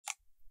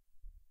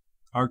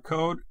Our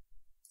code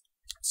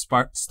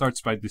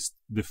starts by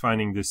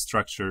defining this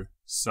structure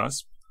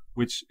susp,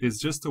 which is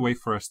just a way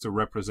for us to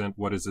represent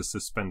what is a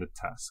suspended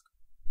task.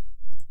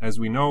 As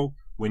we know,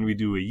 when we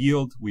do a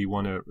yield, we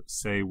want to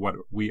say what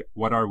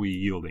are we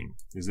yielding?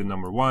 Is it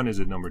number 1? Is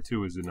it number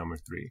 2? Is it number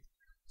 3?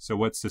 So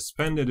what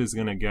suspended is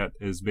going to get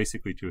is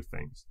basically two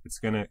things. It's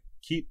going to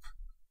keep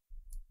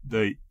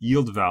the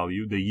yield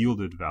value, the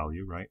yielded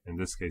value, right? In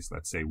this case,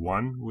 let's say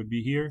 1 would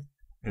be here.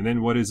 And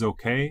then what is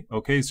OK?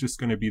 OK is just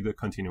going to be the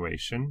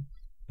continuation.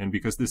 And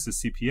because this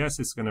is CPS,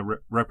 it's going to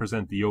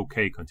represent the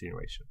OK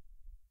continuation.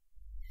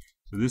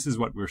 So this is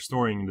what we're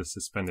storing in the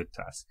suspended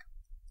task.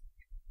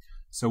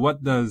 So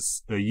what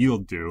does a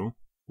yield do?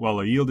 Well,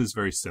 a yield is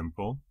very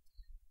simple.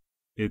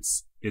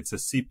 It's a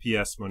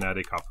CPS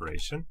monadic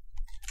operation.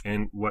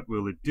 And what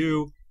will it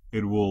do?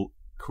 It will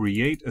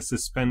create a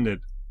suspended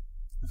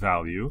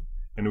value,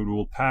 and it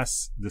will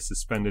pass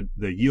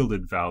the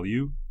yielded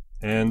value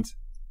and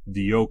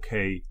the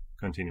OK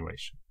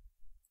continuation,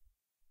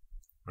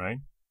 right?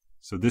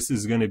 So this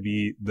is going to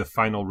be the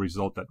final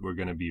result that we're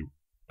going to be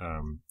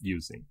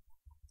using.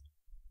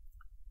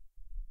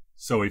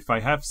 So if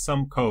I have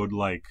some code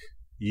like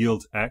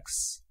yield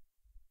X,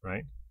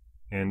 right?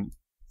 And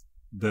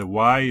the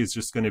Y is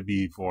just going to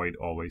be void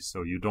always,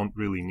 so you don't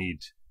really need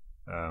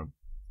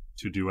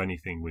to do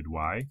anything with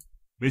Y.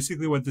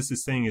 Basically what this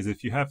is saying is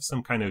if you have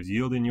some kind of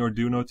yield in your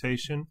do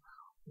notation,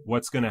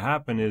 what's going to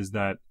happen is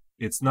that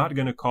it's not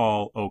going to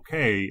call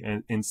OK,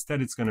 and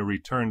instead it's going to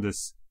return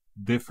this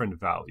different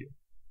value,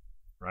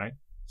 right?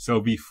 So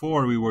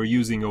before we were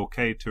using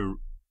OK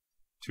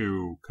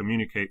to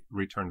communicate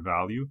return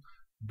value.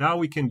 Now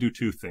we can do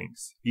two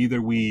things.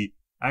 Either we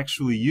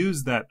actually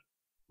use that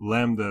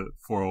lambda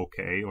for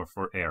OK or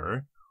for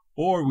error,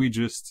 or we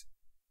just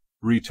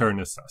return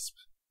a susp,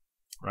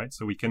 right?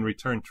 So we can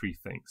return three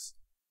things.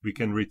 We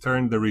can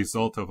return the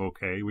result of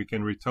OK, we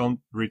can return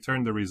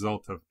the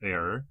result of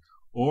error,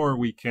 or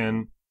we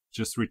can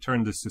just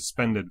return the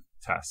suspended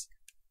task.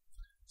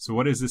 So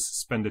what is this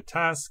suspended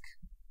task?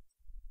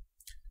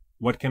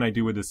 What can I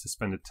do with the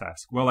suspended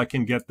task? Well, I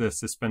can get the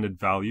suspended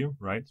value,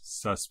 right?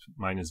 Susp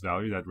minus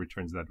value, that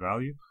returns that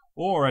value.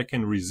 Or I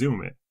can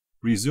resume it.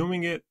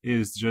 Resuming it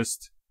is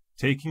just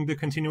taking the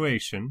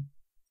continuation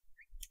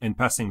and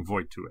passing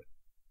void to it,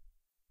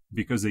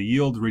 because a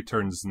yield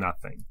returns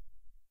nothing,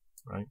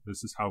 right?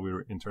 This is how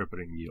we're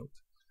interpreting yield.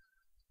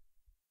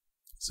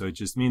 So it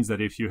just means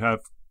that if you have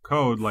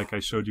code like I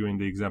showed you in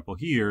the example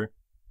here,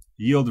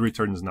 yield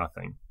returns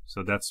nothing.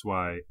 So that's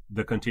why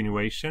the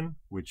continuation,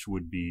 which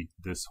would be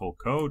this whole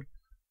code,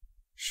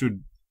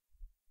 should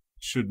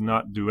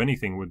not do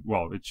anything with,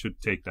 well, it should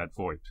take that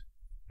void,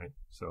 right?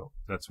 So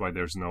that's why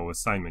there's no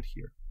assignment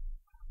here.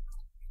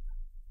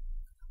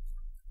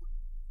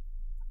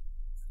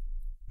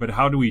 But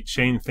how do we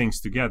chain things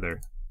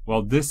together?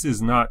 Well, this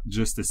is not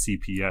just a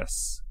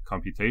CPS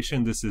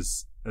computation. This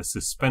is a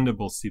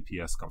suspendable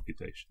CPS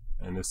computation.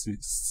 And a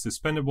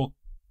suspendable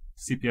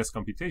CPS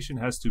computation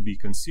has to be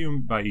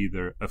consumed by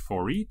either a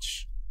for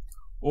each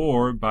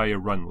or by a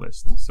run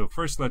list. So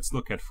first let's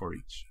look at for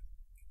each.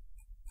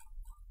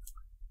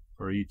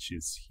 For each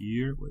is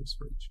here. Where's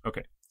for each?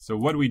 Okay, so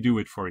what do we do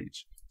with for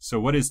each? So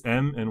what is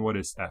M and what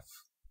is F?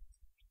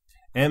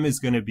 M is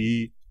going to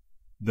be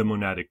the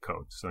monadic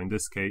code. So in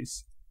this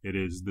case, it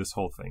is this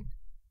whole thing,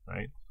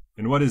 right?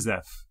 And what is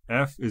F?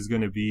 F is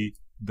going to be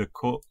the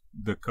code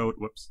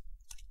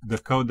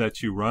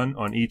that you run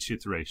on each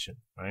iteration,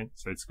 right?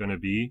 So it's going to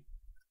be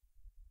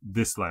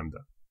this lambda,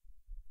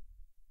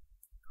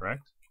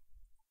 correct?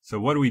 So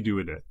what do we do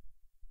with it?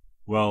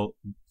 Well,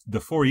 the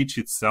for each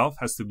itself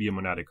has to be a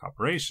monadic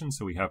operation,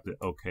 so we have the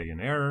OK and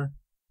error.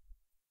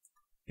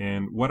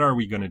 And what are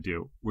we going to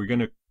do? We're going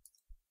to,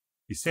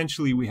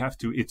 essentially, we have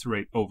to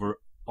iterate over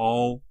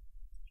all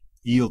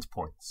yield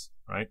points,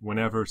 right?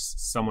 Whenever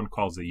someone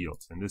calls a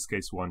yield, in this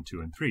case 1, 2,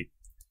 and 3.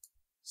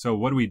 So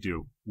what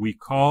do? We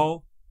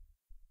call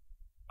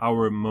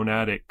our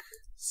monadic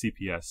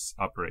CPS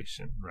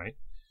operation, right?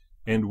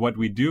 And what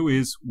we do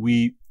is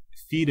we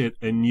feed it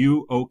a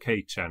new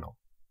OK channel.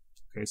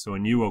 Okay, so a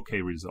new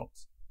OK result.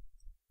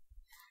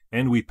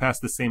 And we pass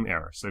the same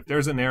error. So if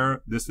there's an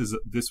error,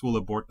 this will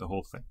abort the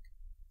whole thing.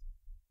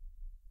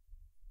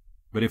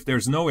 But if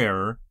there's no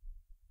error,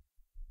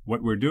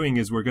 what we're doing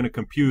is we're going to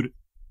compute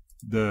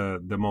the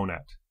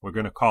monad. We're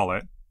going to call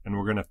it, and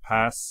we're going to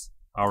pass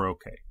our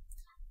OK.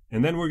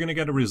 And then we're going to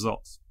get a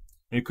result.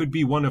 It could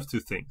be one of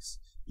two things.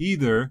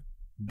 Either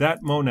that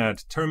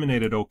monad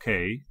terminated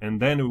OK,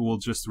 and then it will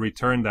just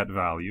return that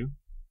value,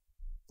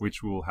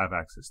 which we'll have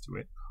access to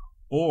it,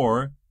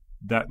 or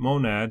that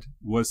monad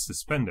was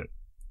suspended.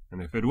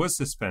 And if it was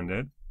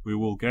suspended, we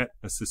will get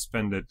a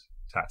suspended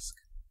task.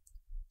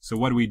 So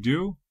what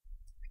do?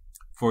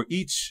 For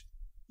each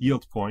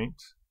yield point,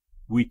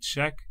 we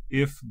check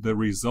if the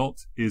result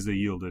is a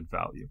yielded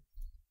value,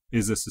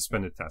 is a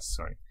suspended task,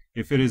 sorry.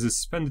 If it is a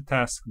suspended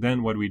task,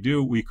 then what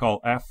do? We call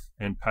F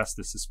and pass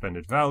the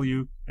suspended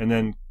value, and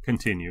then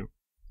continue.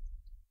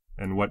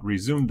 And what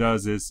resume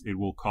does is it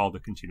will call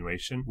the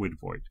continuation with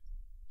void.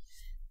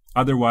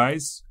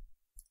 Otherwise,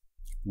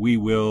 we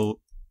will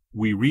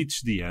we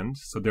reach the end,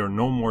 so there are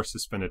no more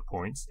suspended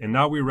points, and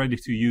now we're ready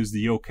to use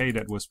the OK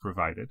that was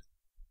provided.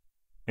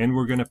 And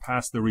we're going to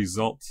pass the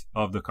result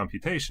of the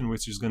computation,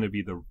 which is going to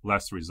be the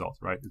last result,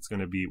 right? It's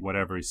going to be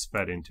whatever is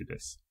fed into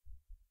this.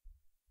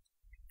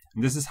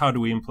 And this is how do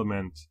we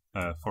implement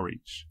for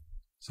each.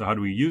 So how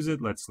do we use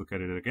it? Let's look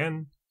at it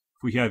again.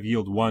 If we have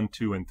yield 1,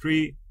 2, and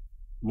 3,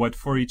 what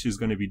for each is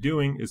going to be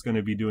doing is going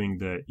to be doing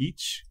the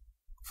each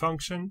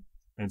function,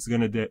 and it's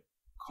going to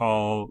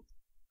call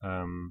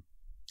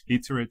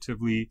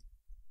iteratively.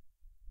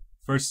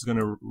 First, it's going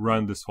to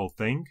run this whole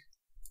thing.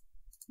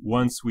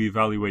 Once we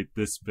evaluate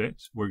this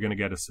bit, we're going to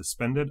get a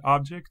suspended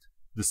object.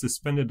 The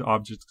suspended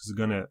object is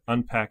going to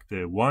unpack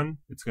the 1.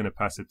 It's going to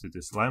pass it to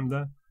this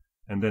lambda.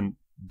 And then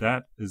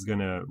that is going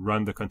to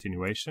run the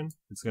continuation.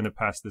 It's going to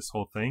pass this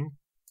whole thing.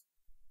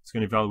 It's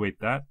going to evaluate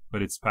that,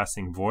 but it's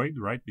passing void,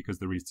 right? Because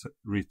the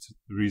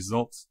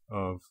result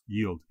of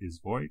yield is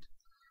void.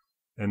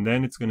 And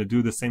then it's going to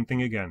do the same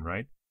thing again,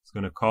 right? It's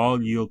going to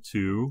call yield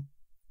 2.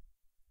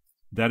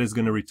 That is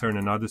going to return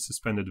another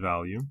suspended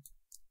value.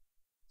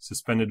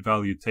 Suspended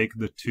value, take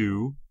the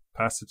 2,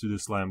 pass it to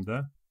this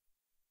lambda,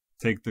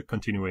 take the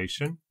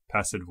continuation,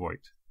 pass it void.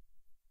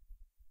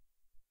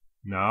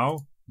 Now,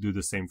 do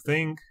the same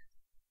thing.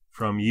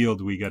 From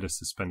yield, we get a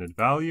suspended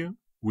value.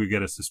 We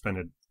get a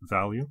suspended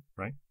value,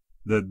 right?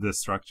 The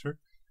structure.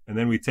 And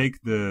then we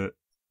take the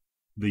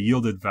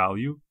yielded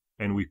value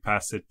and we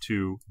pass it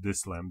to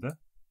this lambda,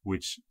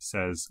 which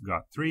says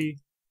got 3.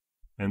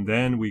 And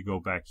then we go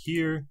back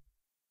here.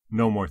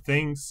 No more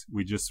things.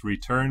 We just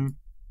return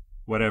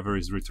whatever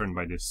is returned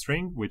by this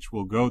string, which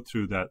will go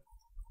through that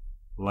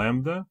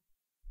lambda,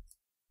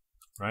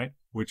 right?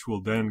 Which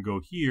will then go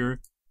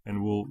here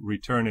and we'll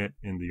return it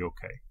in the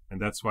OK.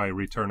 And that's why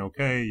return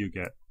OK, you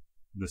get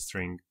the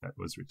string that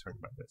was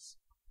returned by this.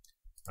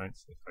 Right?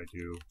 So if I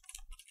do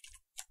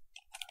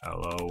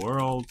hello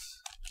world,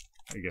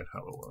 I get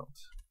hello world.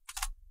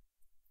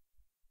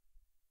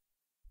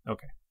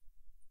 Okay.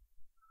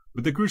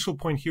 But the crucial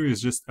point here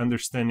is just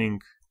understanding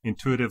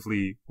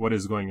intuitively what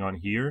is going on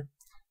here,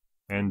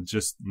 and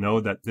just know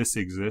that this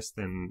exists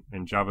in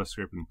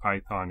JavaScript and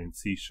Python and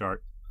C#,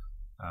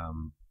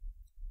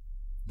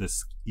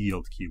 this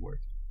yield keyword.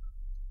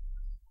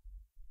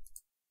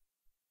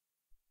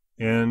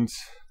 And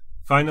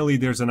finally,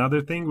 there's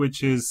another thing,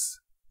 which is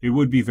it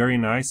would be very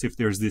nice if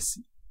there's this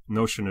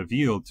notion of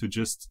yield to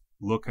just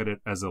look at it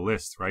as a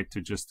list, right?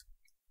 To just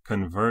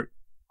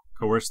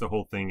coerce the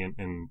whole thing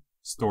and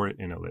store it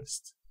in a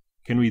list.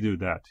 Can we do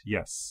that?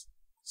 Yes.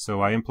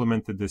 So I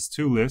implemented this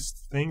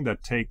toList thing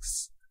that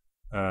takes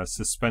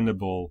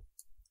suspendable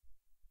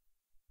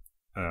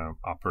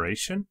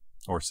operation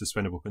or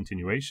suspendable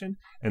continuation,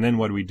 and then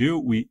what we do,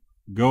 we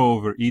go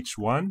over each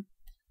one,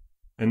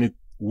 and it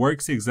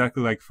works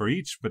exactly like for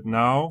each, but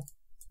now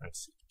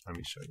let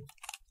me show you.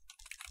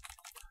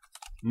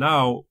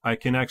 Now I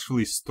can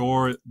actually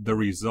store the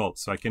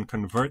results, so I can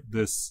convert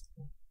this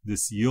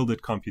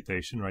yielded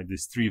computation, right,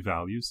 these 3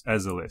 values,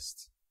 as a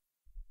list,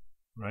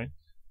 right?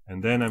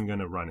 And then I'm going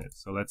to run it.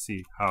 So let's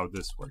see how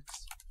this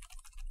works.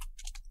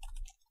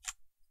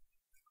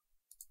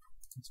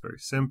 It's very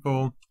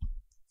simple.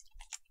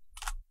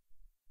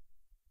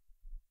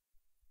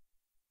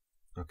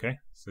 Okay,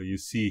 so you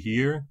see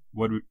here,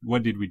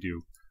 what did we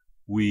do?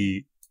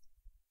 We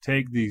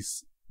take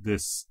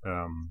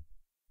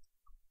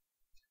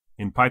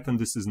in Python,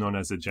 this is known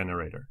as a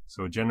generator.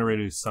 So a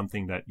generator is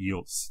something that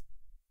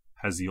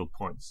has yield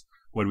points.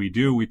 What we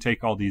do, we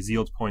take all these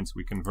yield points,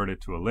 we convert it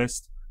to a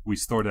list, we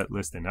store that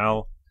list in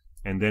L,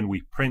 and then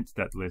we print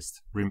that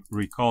list.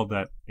 Recall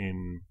that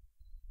in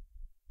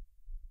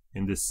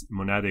this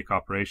monadic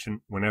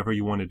operation, whenever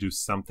you want to do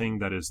something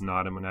that is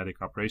not a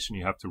monadic operation,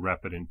 you have to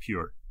wrap it in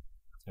pure.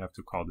 You have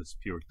to call this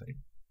pure thing.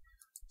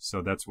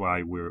 So that's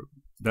why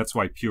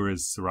pure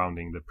is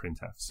surrounding the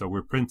printf. So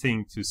we're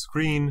printing to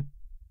screen,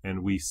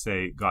 and we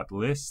say got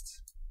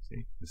list.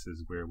 See, this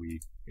is where we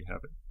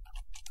have it.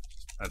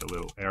 Add a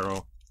little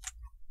arrow.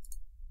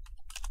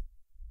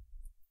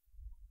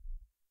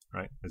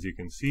 Right, as you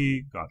can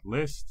see, got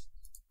list.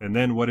 And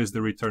then what is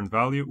the return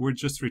value? We're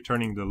just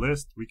returning the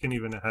list. We can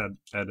even add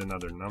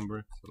another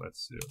number. So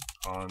let's do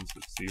cons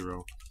with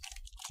 0,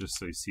 just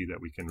so you see that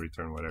we can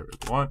return whatever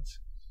we want.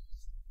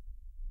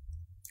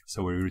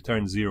 So we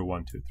return 0,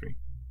 1, 2, 3.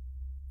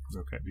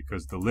 Okay,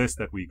 because the list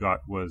that we got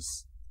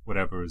was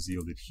whatever is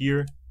yielded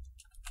here.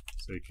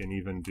 So you can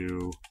even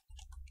do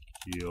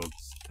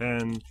yields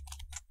 10,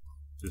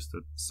 just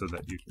so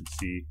that you can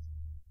see.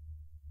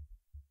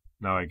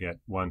 Now I get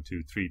 1,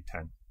 2, 3,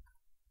 10.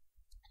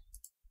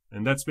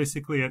 And that's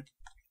basically it.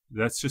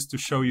 That's just to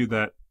show you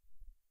that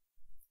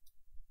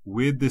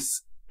with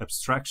this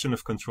abstraction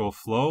of control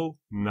flow,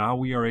 now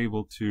we are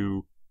able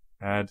to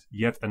add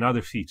yet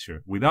another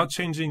feature without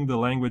changing the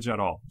language at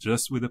all,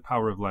 just with the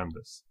power of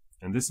lambdas.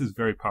 And this is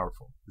very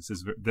powerful. This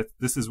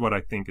is what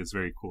I think is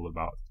very cool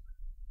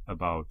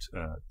about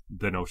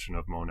the notion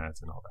of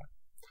monads and all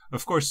that.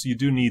 Of course, you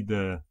do need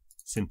the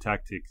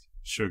syntactic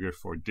sugar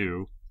for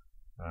do,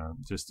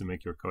 just to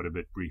make your code a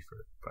bit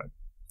briefer. But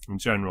in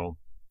general,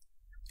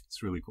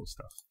 it's really cool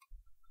stuff.